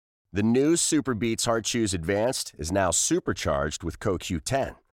The new Super Beats Heart Chews Advanced is now supercharged with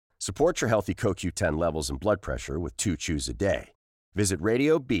CoQ10. Support your healthy CoQ10 levels and blood pressure with 2 chews a day. Visit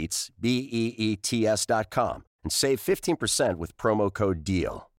RadioBeats, BEETS.com and save 15% with promo code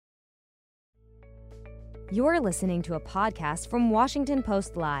DEAL. You're listening to a podcast from Washington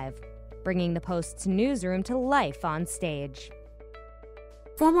Post Live, bringing the Post's newsroom to life on stage.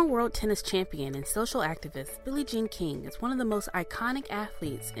 Former world tennis champion and social activist Billie Jean King is one of the most iconic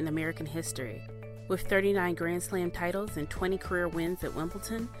athletes in American history. With 39 Grand Slam titles and 20 career wins at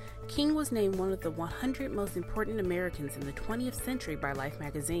Wimbledon, King was named one of the 100 most important Americans in the 20th century by Life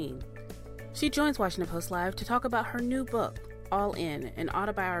magazine. She joins Washington Post Live to talk about her new book, All In, an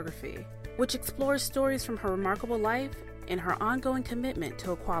autobiography, which explores stories from her remarkable life and her ongoing commitment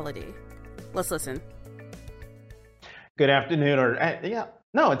to equality. Let's listen. Good afternoon,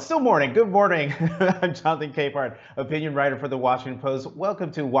 it's still morning. Good morning. I'm Jonathan Capehart, opinion writer for the Washington Post. Welcome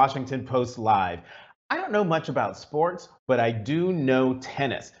to Washington Post Live. I don't know much about sports, but I do know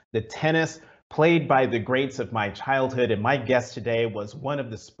tennis. The tennis played by the greats of my childhood, and my guest today was one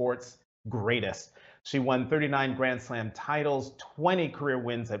of the sport's greatest. She won 39 Grand Slam titles, 20 career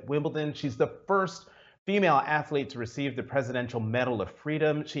wins at Wimbledon. She's the first female athlete to receive the Presidential Medal of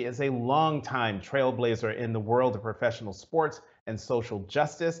Freedom. She is a longtime trailblazer in the world of professional sports and social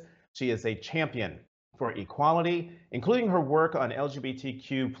justice. She is a champion for equality, including her work on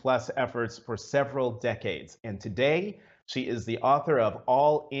LGBTQ plus efforts for several decades. And today, she is the author of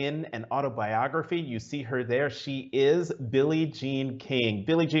All In, an autobiography. You see her there. She is Billie Jean King.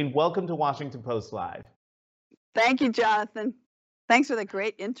 Billie Jean, welcome to Washington Post Live. Thank you, Jonathan. Thanks for the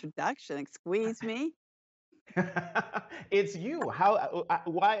great introduction. Excuse me. It's you.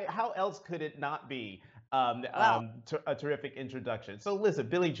 How else could it not be a terrific introduction? So listen,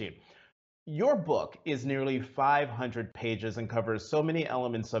 Billie Jean, your book is nearly 500 pages and covers so many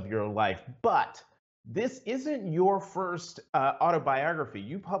elements of your life, but this isn't your first autobiography.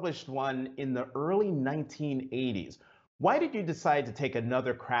 You published one in the early 1980s. Why did you decide to take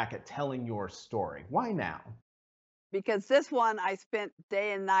another crack at telling your story? Why now? Because this one I spent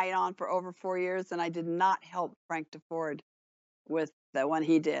day and night on for over 4 years, and I did not help Frank DeFord with the one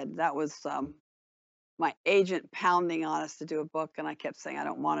he did. That was my agent pounding on us to do a book, and I kept saying I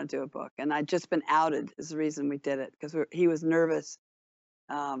don't want to do a book. And I'd just been outed is the reason we did it, because he was nervous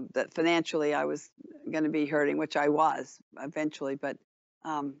that financially I was going to be hurting, which I was eventually. But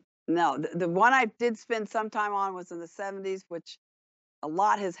no, the one I did spend some time on was in the 70s, which a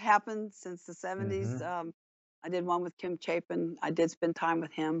lot has happened since the 70s. Mm-hmm. I did one with Kim Chapin. I did spend time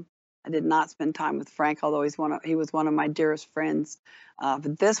with him. I did not spend time with Frank, although he was one of my dearest friends.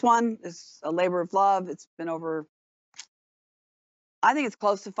 But this one is a labor of love. It's been over, I think it's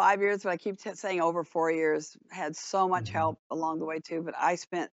close to 5 years, but I keep saying over 4 years. Had so much help along the way too. But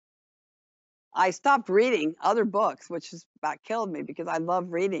I stopped reading other books, which has about killed me because I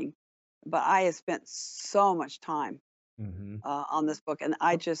love reading. But I have spent so much time on this book, and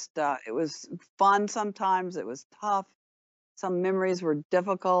I just it was fun sometimes, it was tough, some memories were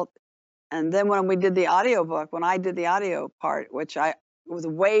difficult, and then when I did the audio part, which I was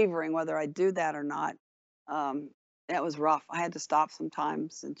wavering whether I'd do that or not, it was rough. I had to stop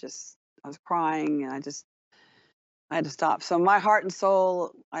sometimes and I was crying, and I had to stop. So my heart and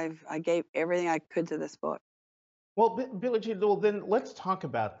soul, I gave everything I could to this book. Well, Billie Jean, well, then let's talk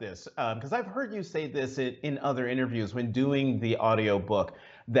about this, because I've heard you say this in other interviews when doing the audiobook,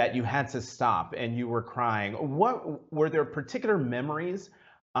 that you had to stop and you were crying. What were there particular memories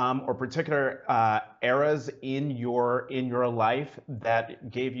or particular eras in your life that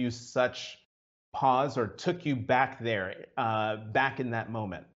gave you such pause or took you back there, back in that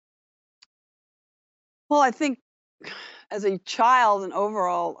moment? Well, I think as a child and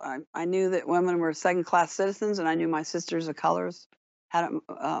overall, I knew that women were second-class citizens, and I knew my sisters of colors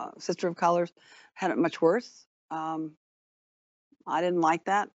sister of colors had it much worse. I didn't like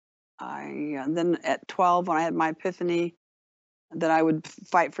that. Then at 12, when I had my epiphany that I would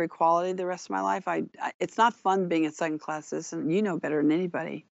fight for equality the rest of my life, it's not fun being a second-class citizen. You know better than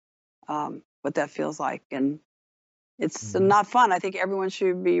anybody what that feels like, and it's not fun. I think everyone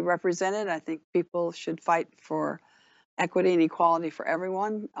should be represented. I think people should fight for equity and equality for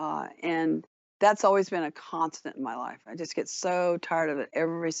everyone. And that's always been a constant in my life. I just get so tired of it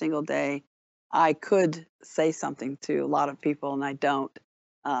every single day. I could say something to a lot of people, and I don't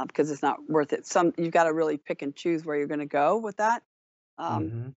because it's not worth it. You've got to really pick and choose where you're going to go with that.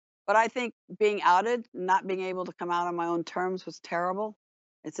 But I think being outed, not being able to come out on my own terms was terrible.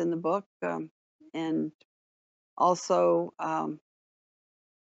 It's in the book. And also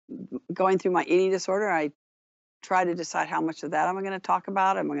going through my eating disorder, try to decide how much of that am I going to talk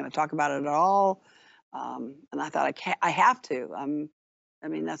about. Am I going to talk about it at all? And I thought I have to. I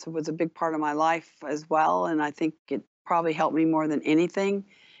mean, that was a big part of my life as well, and I think it probably helped me more than anything.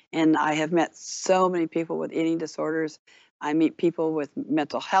 And I have met so many people with eating disorders. I meet people with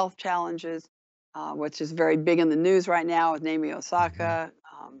mental health challenges, which is very big in the news right now with Naomi Osaka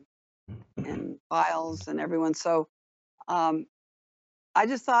and Biles and everyone. So um, I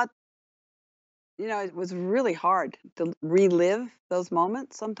just thought, it was really hard to relive those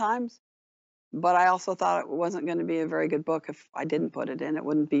moments sometimes. But I also thought it wasn't going to be a very good book if I didn't put it in. It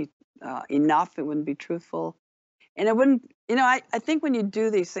wouldn't be enough. It wouldn't be truthful. And it wouldn't, I think when you do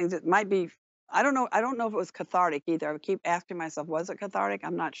these things, it might be, I don't know if it was cathartic either. I would keep asking myself, was it cathartic?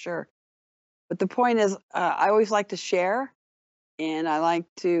 I'm not sure. But the point is, I always like to share, and I like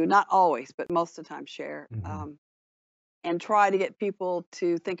to, not always, but most of the time share, and try to get people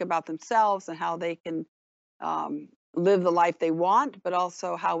to think about themselves and how they can live the life they want, but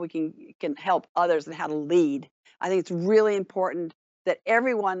also how we can help others and how to lead. I think it's really important that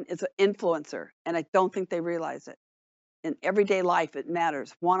everyone is an influencer, and I don't think they realize it. In everyday life, it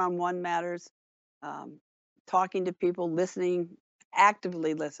matters. One-on-one matters. Talking to people, listening,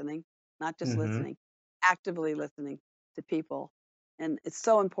 actively listening, not just Hmm. listening, actively listening to people. And it's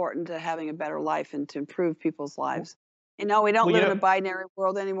so important to having a better life and to improve people's lives. We don't Well, live in a binary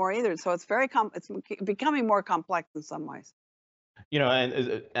world anymore either. So it's it's becoming more complex in some ways. and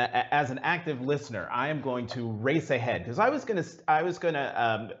as an active listener, I am going to race ahead because I was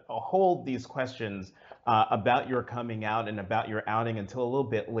gonna hold these questions about your coming out and about your outing until a little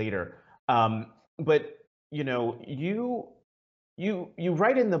bit later. But you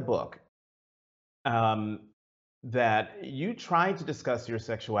write in the book um, that you tried to discuss your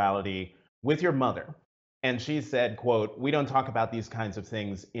sexuality with your mother, and she said, quote, "We don't talk about these kinds of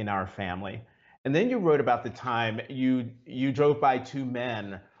things in our family." And then you wrote about the time you drove by two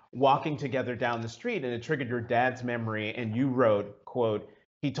men walking together down the street, and it triggered your dad's memory, and you wrote, quote,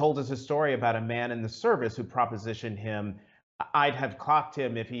 "He told us a story about a man in the service who propositioned him. I'd have clocked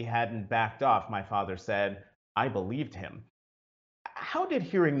him if he hadn't backed off," my father said. "I believed him." How did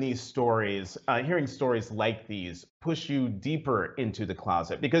hearing stories like these, push you deeper into the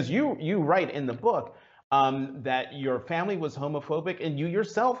closet? Because you write in the book that your family was homophobic and you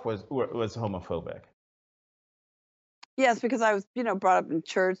yourself was homophobic. Yes, because I was, brought up in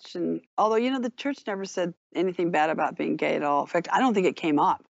church, and although, the church never said anything bad about being gay at all. In fact, I don't think it came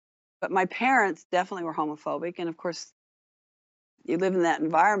up. But my parents definitely were homophobic, and of course, you live in that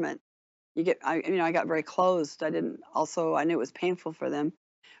environment. I got very closed. I knew it was painful for them,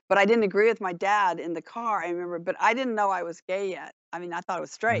 but I didn't agree with my dad in the car. I remember, but I didn't know I was gay yet. I mean, I thought I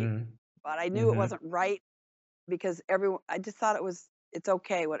was straight, Hmm. but I knew it Hmm. wasn't right because I just thought it's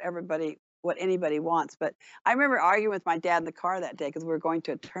okay what anybody wants. But I remember arguing with my dad in the car that day because we were going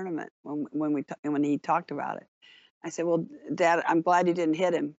to a tournament when he talked about it. I said, "Well, Dad, I'm glad you didn't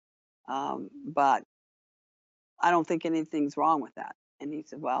hit him, but I don't think anything's wrong with that." And he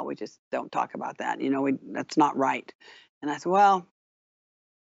said, "Well, we just don't talk about that. That's not right." And I said, "Well,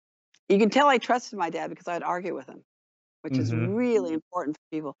 you can tell I trusted my dad because I'd argue with him, which is Hmm. really important for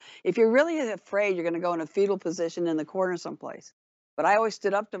people. If you're really afraid, you're going to go in a fetal position in the corner someplace. But I always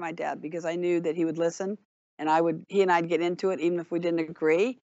stood up to my dad because I knew that he would listen, and he and I'd get into it even if we didn't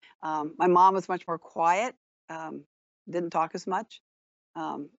agree. My mom was much more quiet, um, didn't talk as much,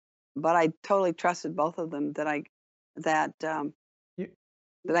 um, but I totally trusted both of them that um, You,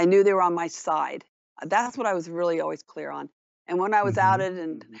 that I knew they were on my side. That's what I was really always clear on. And when I was hmm outed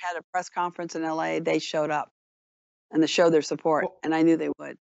and had a press conference in LA, they showed up and to show their support, well, and I knew they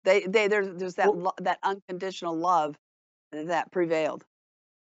would. There's well, that unconditional love that prevailed.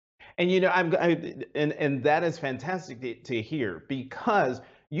 and and that is fantastic to hear because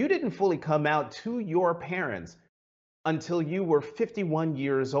you didn't fully come out to your parents until you were 51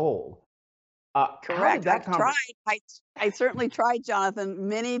 years old. How did Correct. that I've tried. conversation? I certainly tried, Jonathan,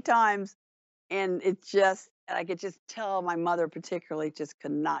 many times, and I could just tell my mother particularly just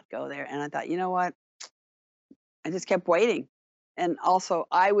could not go there. And I thought, you know what? I just kept waiting. And also,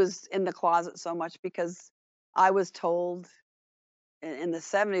 I was in the closet so much because I was told in the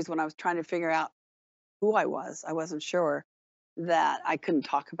 70s when I was trying to figure out who I wasn't sure that I couldn't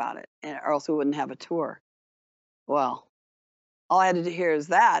talk about it, or else we wouldn't have a tour. Well, all I had to hear is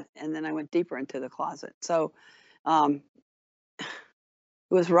that, and then I went deeper into the closet. So um, it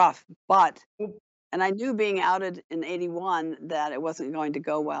was rough, and I knew being outed in '81 that it wasn't going to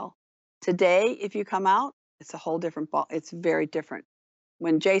go well. Today, if you come out, it's a whole different ball. It's very different.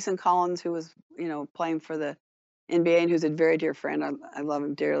 When Jason Collins, who was playing for the NBA and who's a very dear friend, I love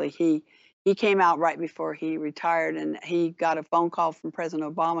him dearly. he came out right before he retired, and he got a phone call from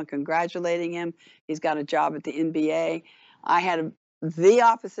President Obama congratulating him. He's got a job at the NBA. I had the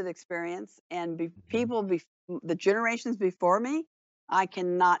opposite experience, and the generations before me, I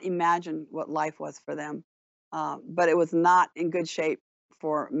cannot imagine what life was for them. But it was not in good shape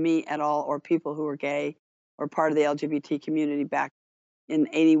for me at all, or people who were gay or part of the LGBT community back in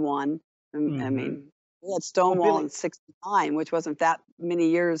 '81. I Hmm. mean, we had Well, Stonewall Billy, in '69, which wasn't that many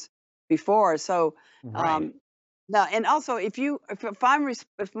years before. So, right. um, no, and also if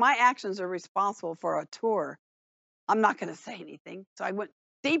my actions are responsible for a tour, I'm not going to say anything. So I went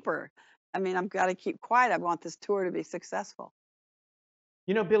deeper. I mean, I've got to keep quiet. I want this tour to be successful.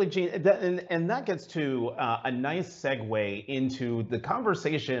 Billie Jean, and that gets to a nice segue into the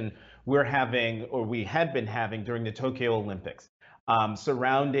conversation we're having, or we had been having during the Tokyo Olympics,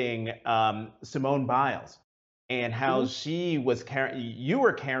 surrounding Simone Biles and how Hmm. you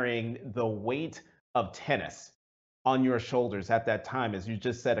were carrying the weight of tennis on your shoulders at that time, as you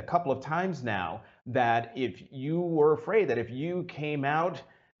just said a couple of times now, that if you were afraid that if you came out,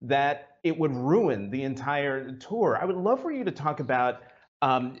 that it would ruin the entire tour. I would love for you to talk about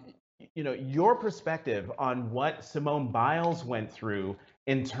um, your perspective on what Simone Biles went through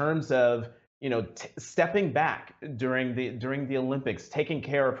in terms of, stepping back during the Olympics, taking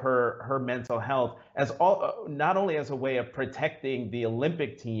care of her mental health as not only as a way of protecting the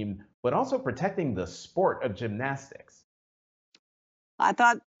Olympic team, but also protecting the sport of gymnastics. I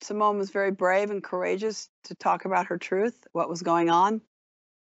thought Simone was very brave and courageous to talk about her truth, what was going on.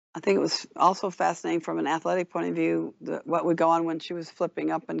 I think it was also fascinating from an athletic point of view, what would go on when she was flipping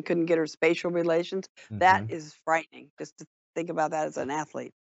up and couldn't get her spatial relations. That Hmm. is frightening, just to think about that as an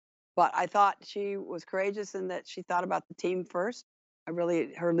athlete. But I thought she was courageous in that she thought about the team first.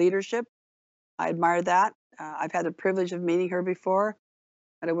 Her leadership, I admired that. I've had the privilege of meeting her before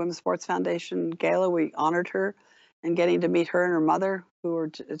at a Women's Sports Foundation gala. We honored her and getting to meet her and her mother, who were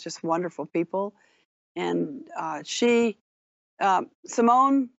just wonderful people. And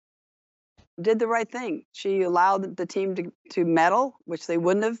Simone did the right thing. She allowed the team to medal, which they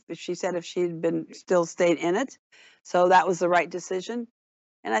wouldn't have, if she said if she'd been still stayed in it. So that was the right decision.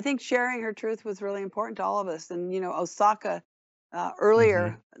 And I think sharing her truth was really important to all of us. And Osaka Hmm.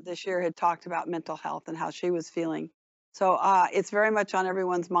 earlier this year had talked about mental health and how she was feeling. So it's very much on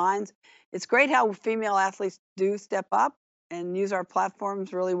everyone's minds. It's great how female athletes do step up and use our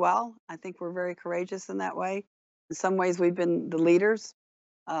platforms really well. I think we're very courageous in that way. In some ways, we've been the leaders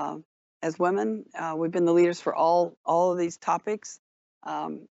uh, as women. We've been the leaders for all of these topics.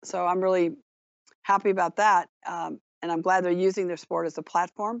 So I'm really happy about that. And I'm glad they're using their sport as a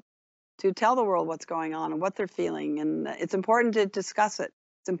platform to tell the world what's going on and what they're feeling. And it's important to discuss it.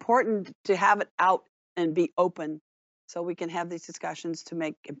 It's important to have it out and be open so we can have these discussions to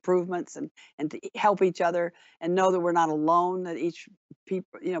make improvements and to help each other and know that we're not alone, that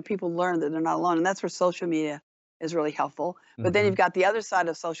people learn that they're not alone. And that's where social media is really helpful. But then you've Hmm. got the other side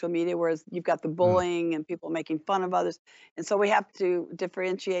of social media, whereas you've got the bullying and people making fun of others. And so we have to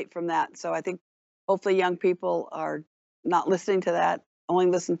differentiate from that. So I think hopefully young people are not listening to that, only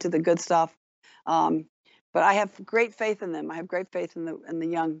listen to the good stuff. Um, but I have great faith in them. I have great faith in the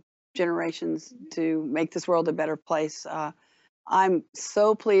young generations to make this world a better place. I'm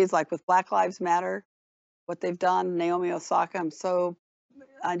so pleased, like with Black Lives Matter, what they've done. Naomi Osaka,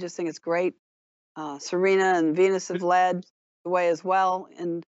 I just think it's great. Serena and Venus have led the way as well,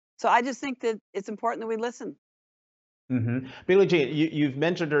 and so I just think that it's important that we listen. Billie Jean, you've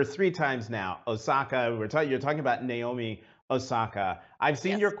mentioned her three times now. Osaka, you're talking about Naomi Osaka. I've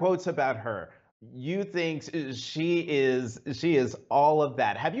seen your Yes. quotes about her. You think she is all of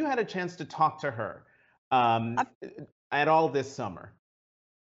that. Have you had a chance to talk to her um, at all this summer?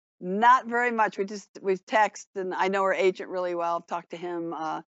 Not very much. We've texted, and I know her agent really well. I've talked to him.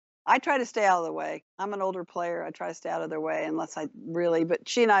 I try to stay out of the way. I'm an older player. I try to stay out of their way unless I really. But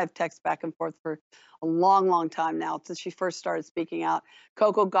she and I have texted back and forth for a long, long time now since she first started speaking out.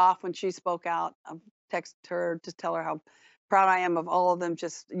 Coco Gauff, when she spoke out, I've texted her to tell her how proud I am of all of them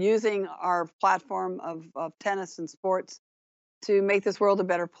just using our platform of tennis and sports to make this world a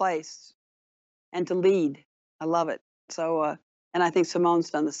better place and to lead. I love it. So, and I think Simone's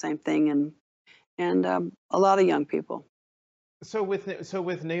done the same thing, and a lot of young people. So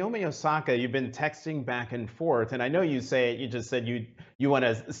with Naomi Osaka, you've been texting back and forth, and I know you just said you want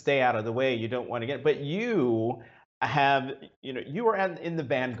to stay out of the way, you don't want to get, but you were in the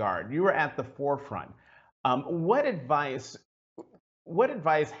vanguard, you were at the forefront. Um, what advice what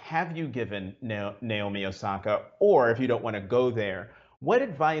advice have you given Naomi Osaka, or if you don't want to go there, what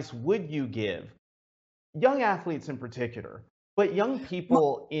advice would you give young athletes in particular but young Mo-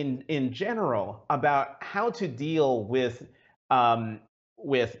 people in general about how to deal um,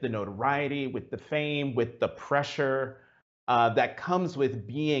 with the notoriety, with the fame, with the pressure that comes with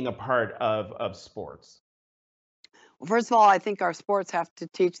being a part of sports. First of all, I think our sports have to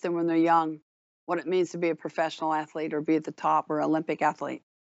teach them when they're young what it means to be a professional athlete or be at the top or Olympic athlete.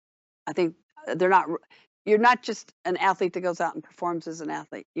 I think they're not. You're not just an athlete that goes out and performs as an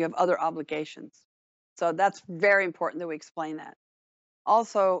athlete. You have other obligations. So that's very important that we explain that.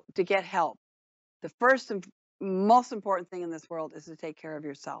 Also, to get help. The first and most important thing in this world is to take care of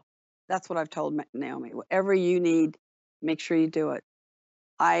yourself. That's what I've told Naomi. Whatever you need, make sure you do it.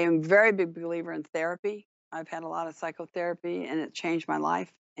 I am a very big believer in therapy. I've had a lot of psychotherapy, and it changed my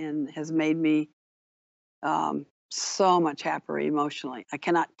life and has made me so much happier emotionally. I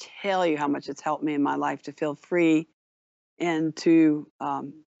cannot tell you how much it's helped me in my life to feel free and to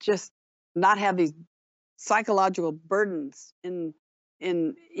just not have these psychological burdens in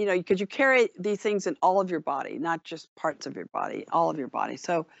because you carry these things in all of your body, not just parts of your body, all of your body.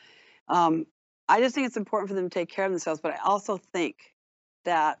 So um, I just think it's important for them to take care of themselves, but I also think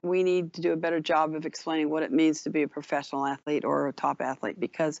that we need to do a better job of explaining what it means to be a professional athlete or a top athlete,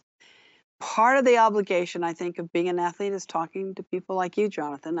 because part of the obligation, I think, of being an athlete is talking to people like you,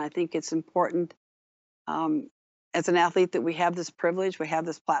 Jonathan. I think it's important um, as an athlete that we have this privilege, we have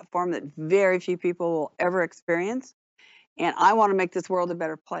this platform that very few people will ever experience. And I want to make this world a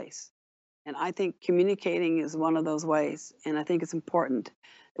better place. And I think communicating is one of those ways. And I think it's important.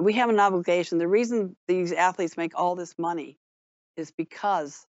 We have an obligation. The reason these athletes make all this money is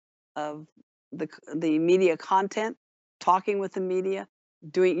because of the media content, talking with the media,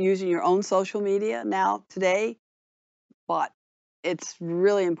 using your own social media now today. But it's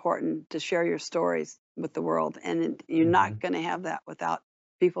really important to share your stories with the world, and you're not Mhm. going to have that without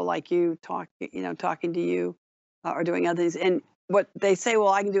people like you talking to you or doing other things. And what they say, well,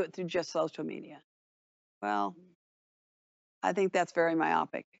 I can do it through just social media. Well, I think that's very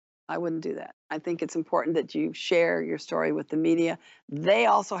myopic. I wouldn't do that. I think it's important that you share your story with the media. They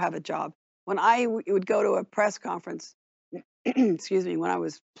also have a job. When I would go to a press conference, excuse me, when I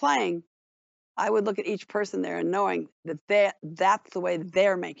was playing, I would look at each person there and knowing that that's the way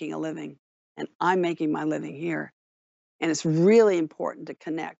they're making a living and I'm making my living here. And it's really important to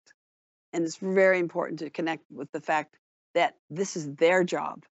connect. And it's very important to connect with the fact that this is their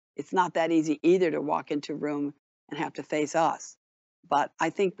job. It's not that easy either to walk into a room and have to face us. But I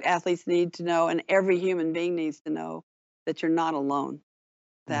think athletes need to know, and every human being needs to know, that you're not alone,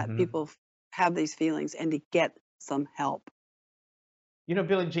 that Mhm. people have these feelings and to get some help.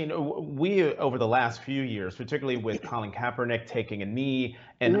 Billie Jean, we over the last few years, particularly with Colin Kaepernick taking a knee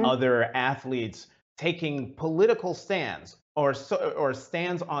and Hmm. other athletes taking political stands or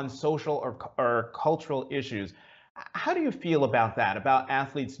stands on social or cultural issues, how do you feel about that? About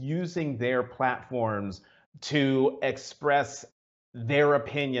athletes using their platforms to express their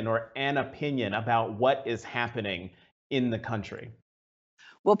opinion or an opinion about what is happening in the country?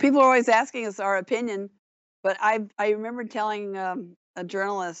 Well, people are always asking us our opinion, but I remember telling a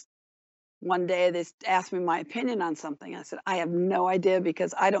journalist one day, they asked me my opinion on something. I said, I have no idea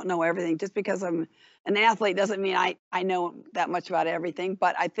because I don't know everything. Just because I'm an athlete doesn't mean I know that much about everything.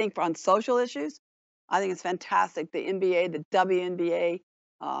 But I think on social issues, I think it's fantastic. The NBA, the WNBA,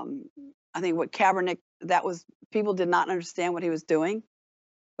 um, I think what Kaepernick, that was, people did not understand what he was doing,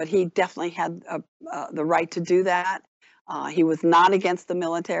 but he definitely had the right to do that. He was not against the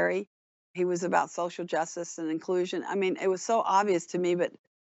military. He was about social justice and inclusion. I mean, it was so obvious to me, but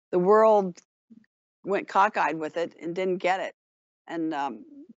the world went cockeyed with it and didn't get it. And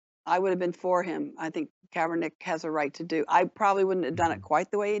I would have been for him. I think Kaepernick has a right to do. I probably wouldn't have done it Mhm.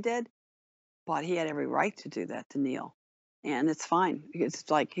 quite the way he did, but he had every right to do that, to kneel, and it's fine. It's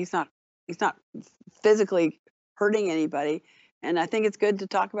like he's not physically hurting anybody, and I think it's good to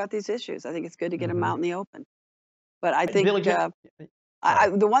talk about these issues. I think it's good to get them out Mhm. in the open. But I think Billie Jean,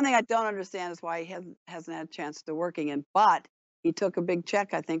 sorry. the one thing I don't understand is why he hasn't had a chance to work again. But he took a big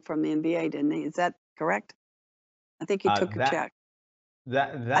check, I think, from the NBA, didn't he? Is that correct? I think he took a That check.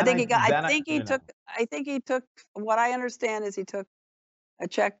 that I that think I he got. I that I think he do know. took. I think he took. What I understand is he took a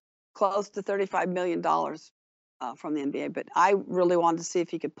check close to $35 million from the NBA. But I really wanted to see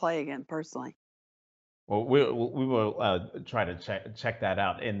if he could play again personally. Well, we will try to check that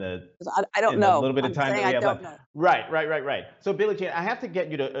out 'Cause I don't in the know. little bit of I'm time that saying we I have don't left. know. Right, right, right, right. So, Billie Jean, I have to get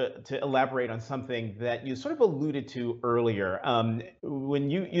you to elaborate on something that you sort of alluded to earlier when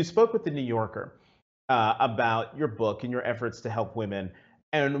you spoke with the New Yorker about your book and your efforts to help women.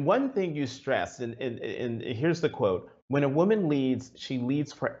 And one thing you stressed, and here's the quote: "When a woman leads, she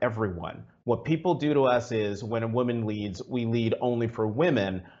leads for everyone, What people do to us is when a woman leads, we lead only for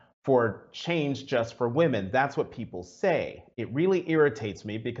women, for change just for women. That's what people say. It really irritates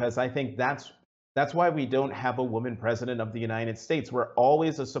me because I think that's why we don't have a woman president of the United States. We're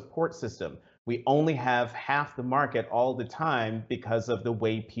always a support system. We only have half the market all the time because of the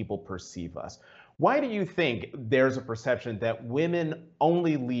way people perceive us. Why do you think there's a perception that women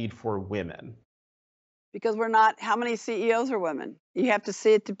only lead for women? Because we're not, how many CEOs are women? You have to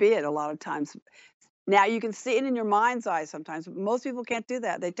see it to be it a lot of times. Now you can see it in your mind's eye sometimes, but most people can't do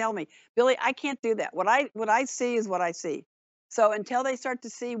that. They tell me, Billy, I can't do that. What I see is what I see. So until they start to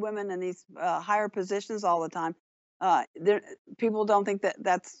see women in these higher positions all the time, there people don't think that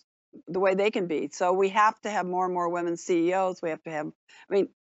that's the way they can be. So we have to have more and more women CEOs. We have to have. I mean,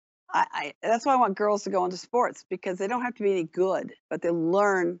 that's why I want girls to go into sports because they don't have to be any good, but they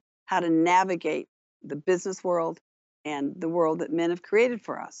learn how to navigate the business world and the world that men have created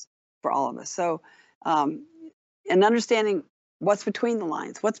for us, for all of us. So, and understanding what's between the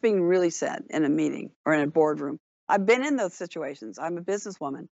lines, what's being really said in a meeting or in a boardroom. I've been in those situations. I'm a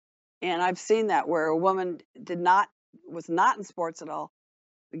businesswoman, and I've seen that where a woman was not in sports at all.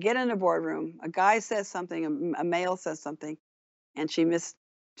 We get in a boardroom, a guy says something, a male says something, and she missed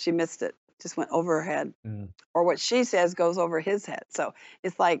it. Just went over her head, or what she says goes over his head. So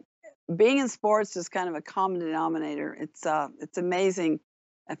it's like being in sports is kind of a common denominator. It's amazing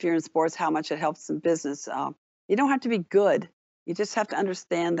if you're in sports how much it helps in business. You don't have to be good. You just have to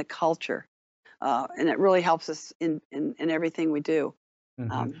understand the culture, and it really helps us in everything we do.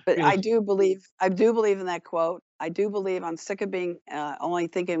 But I do believe in that quote. I do believe I'm sick of being only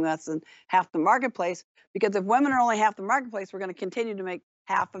thinking less than half the marketplace, because if women are only half the marketplace, we're going to continue to make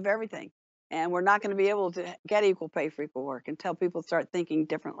half of everything, and we're not going to be able to get equal pay for equal work until people start thinking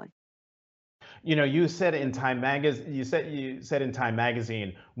differently. You know, you said in Time Magazine,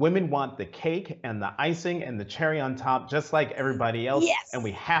 women want the cake and the icing and the cherry on top, just like everybody else, Yes, and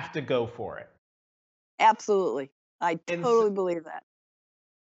we have to go for it. absolutely. I And totally believe that.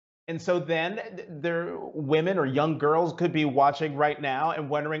 so then there women or young girls could be watching right now and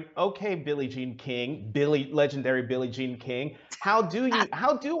wondering, okay, Billie Jean King, legendary Billie Jean King, how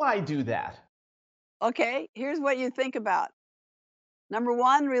do I do that? Okay, here's what you think about. Number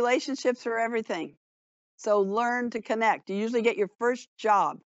one, relationships are everything. So learn to connect. You usually get your first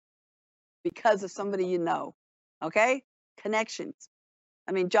job because of somebody you know. Okay? Connections.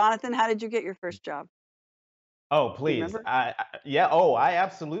 I mean, Jonathan, how did you get your first job? Oh, Do you please. remember? Yeah. Oh, I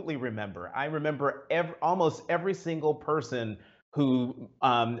absolutely remember. I remember almost every single person who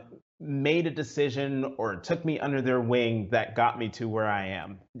made a decision or took me under their wing that got me to where I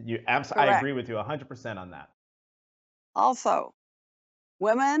am. I Correct. agree with you 100% on that. Also,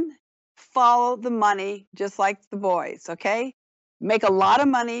 women follow the money just like the boys, okay? Make a lot of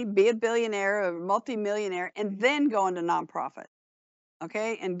money, be a billionaire or multimillionaire, and then go into nonprofit,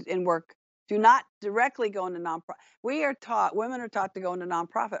 okay? And work. Do not directly go into nonprofit. Women are taught to go into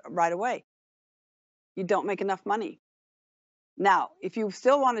nonprofit right away. You don't make enough money. Now, if you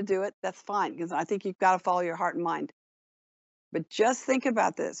still want to do it, that's fine, because I think you've got to follow your heart and mind. But just think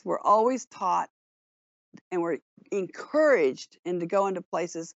about this. We're always taught and we're encouraged to go into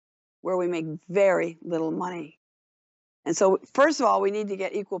places where we make very little money. And so, first of all, we need to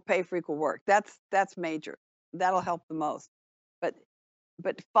get equal pay for equal work. That's major. That'll help the most.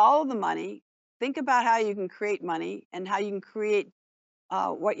 But follow the money. Think about how you can create money and how you can create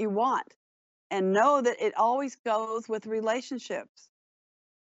what you want, and know that it always goes with relationships.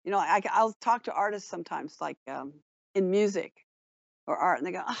 You know, I'll talk to artists sometimes, like in music or art, and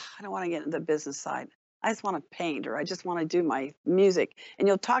they go, oh, I don't want to get into the business side. I just want to paint, or I just want to do my music. And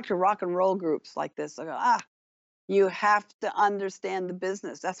you'll talk to rock and roll groups like this. They'll go, you have to understand the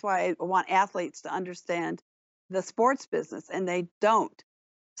business. That's why I want athletes to understand the sports business, and they don't.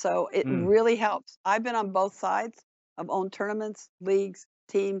 So it really helps. I've been on both sides. I've owned tournaments, leagues,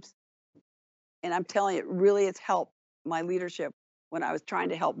 teams, and I'm telling you, it really has helped my leadership when I was trying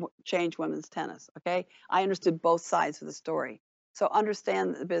to help change women's tennis. Okay, I understood both sides of the story. So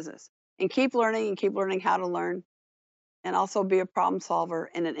understand the business and keep learning how to learn, and also be a problem solver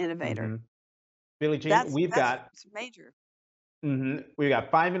and an innovator. Billie Jean, That's major. we've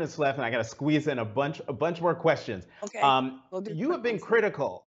got 5 minutes left, and I got to squeeze in a bunch more questions. Okay, we'll do You quick have been ones.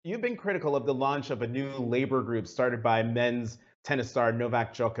 critical. You've been critical of the launch of a new labor group started by men's tennis star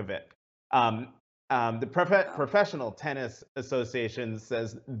Novak Djokovic. The Professional Tennis Association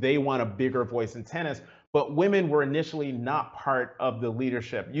says they want a bigger voice in tennis, but women were initially not part of the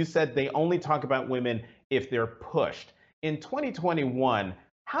leadership. You said they only talk about women if they're pushed. In 2021,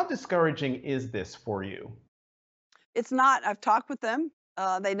 how discouraging is this for you? It's not. I've talked with them.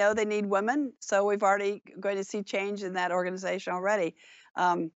 They know they need women, so we've already going to see change in that organization already.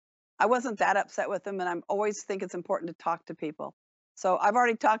 I wasn't that upset with them, and I always think it's important to talk to people. So I've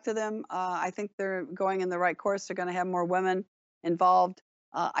already talked to them. I think they're going in the right course. They're going to have more women involved.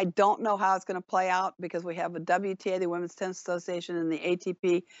 I don't know how it's going to play out because we have a WTA, the Women's Tennis Association, and the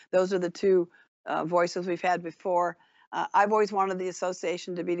ATP. Those are the two voices we've had before. I've always wanted the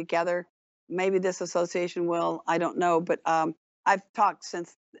association to be together. Maybe this association will. I don't know. But I've talked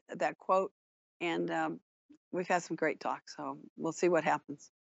since that quote, and we've had some great talks. So we'll see what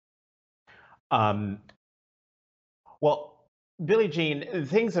happens. Well, Billie Jean,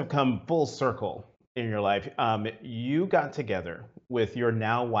 things have come full circle in your life. You got together with your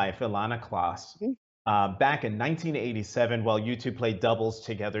now wife, Ilana Kloss, back in 1987 while you two played doubles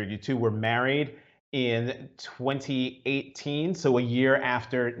together. You two were married in 2018, so a year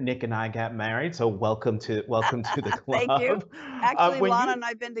after Nick and I got married. So welcome to the club. Thank you. Actually, Lana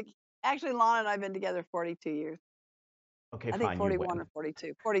and I've been together 42 years. Okay, I fine. think 41 or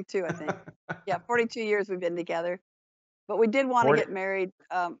 42. 42, I think. Yeah, 42 years we've been together. But we did want to get married.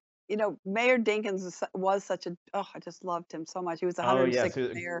 Mayor Dinkins was such a, I just loved him so much. He was the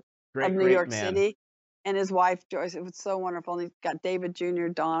 106th mayor of New York City. And his wife, Joyce, it was so wonderful. And he's got David Jr.,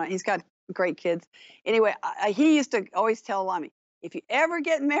 Donna. He's got great kids. Anyway, he used to always tell Lami, if you ever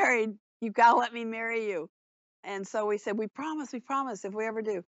get married, you've got to let me marry you. And so we said, we promise if we ever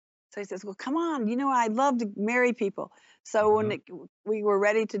do. So he says, well, come on, I'd love to marry people. So when we were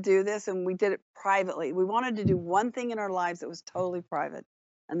ready to do this, and we did it privately, we wanted to do one thing in our lives that was totally private.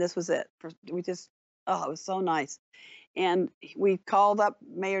 And this was it. It was so nice. And we called up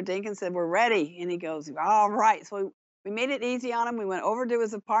Mayor Dinkins and said, we're ready. And he goes, all right. So we made it easy on him. We went over to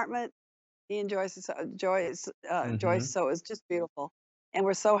his apartment. He and Joyce, so it was just beautiful. And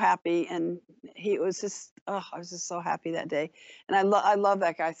we're so happy. And I was just so happy that day. And I love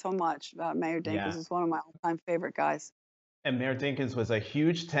that guy so much. Mayor Dinkins is one of my all-time favorite guys. And Mayor Dinkins was a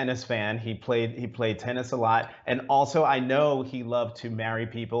huge tennis fan. He played tennis a lot, and also I know he loved to marry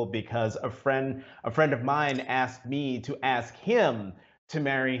people because a friend of mine asked me to ask him to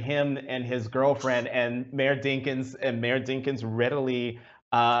marry him and his girlfriend, and Mayor Dinkins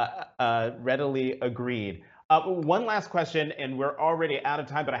readily agreed. One last question, and we're already out of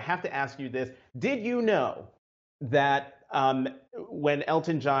time, but I have to ask you this: did you know that when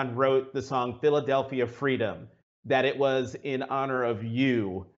Elton John wrote the song "Philadelphia Freedom," that it was in honor of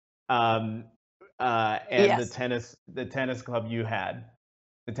you and the tennis club you had?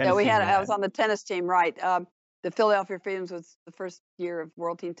 I was on the tennis team, right? The Philadelphia Freedoms was the first year of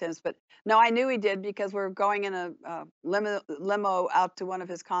World Team Tennis, but no, I knew he did because we were going in a limo out to one of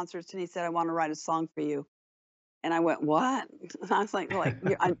his concerts, and he said, "I want to write a song for you." And I went, "What?" And I was like,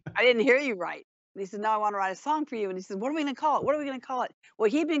 I didn't hear you right. And he said, "No, I want to write a song for you." And he said, "What are we going to call it? What are we going to call it?"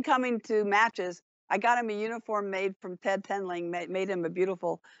 Well, he'd been coming to matches. I got him a uniform made from Ted Tenling, made him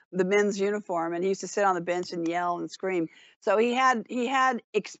the men's uniform, and he used to sit on the bench and yell and scream. So he had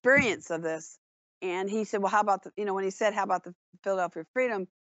experience of this, and he said, "Well, how about when he said, how about the Philadelphia Freedom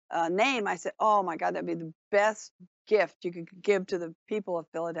name?" I said, "Oh my God, that'd be the best gift you could give to the people of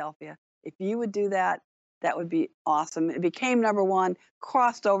Philadelphia. If you would do that, that would be awesome." It became #1,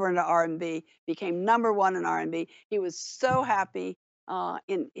 crossed over into R&B, became #1 in R&B. He was so happy.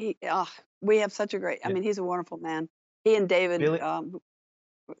 We have such a great, he's a wonderful man. He and David,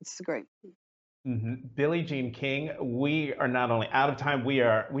 it's great. Billie Jean King, we are not only out of time, we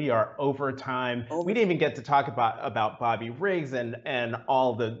are over time. We didn't even get to talk about Bobby Riggs and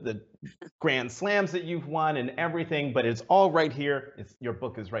all the Grand Slams that you've won and everything, but it's all right here. Your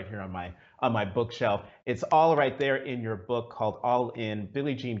book is right here on my bookshelf. It's all right there in your book called All In.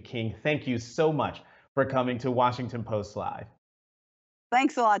 Billie Jean King, thank you so much for coming to Washington Post Live.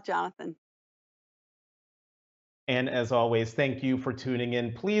 Thanks a lot, Jonathan. And as always, thank you for tuning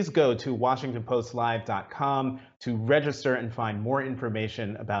in. Please go to WashingtonPostLive.com to register and find more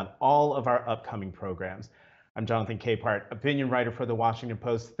information about all of our upcoming programs. I'm Jonathan Capehart, opinion writer for The Washington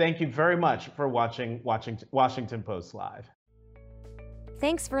Post. Thank you very much for watching Washington Post Live.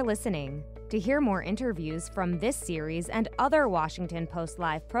 Thanks for listening. To hear more interviews from this series and other Washington Post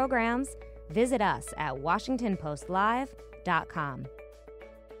Live programs, visit us at WashingtonPostLive.com.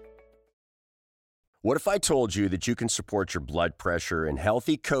 What if I told you that you can support your blood pressure and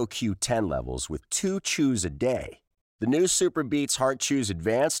healthy CoQ10 levels with 2 chews a day? The new Super Beats Heart Chews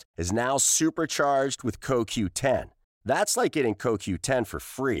Advanced is now supercharged with CoQ10. That's like getting CoQ10 for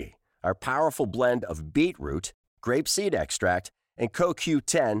free. Our powerful blend of beetroot, grapeseed extract, and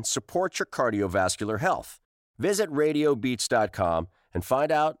CoQ10 supports your cardiovascular health. Visit RadioBeats.com and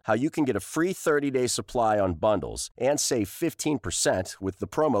find out how you can get a free 30-day supply on bundles and save 15% with the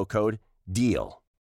promo code DEAL.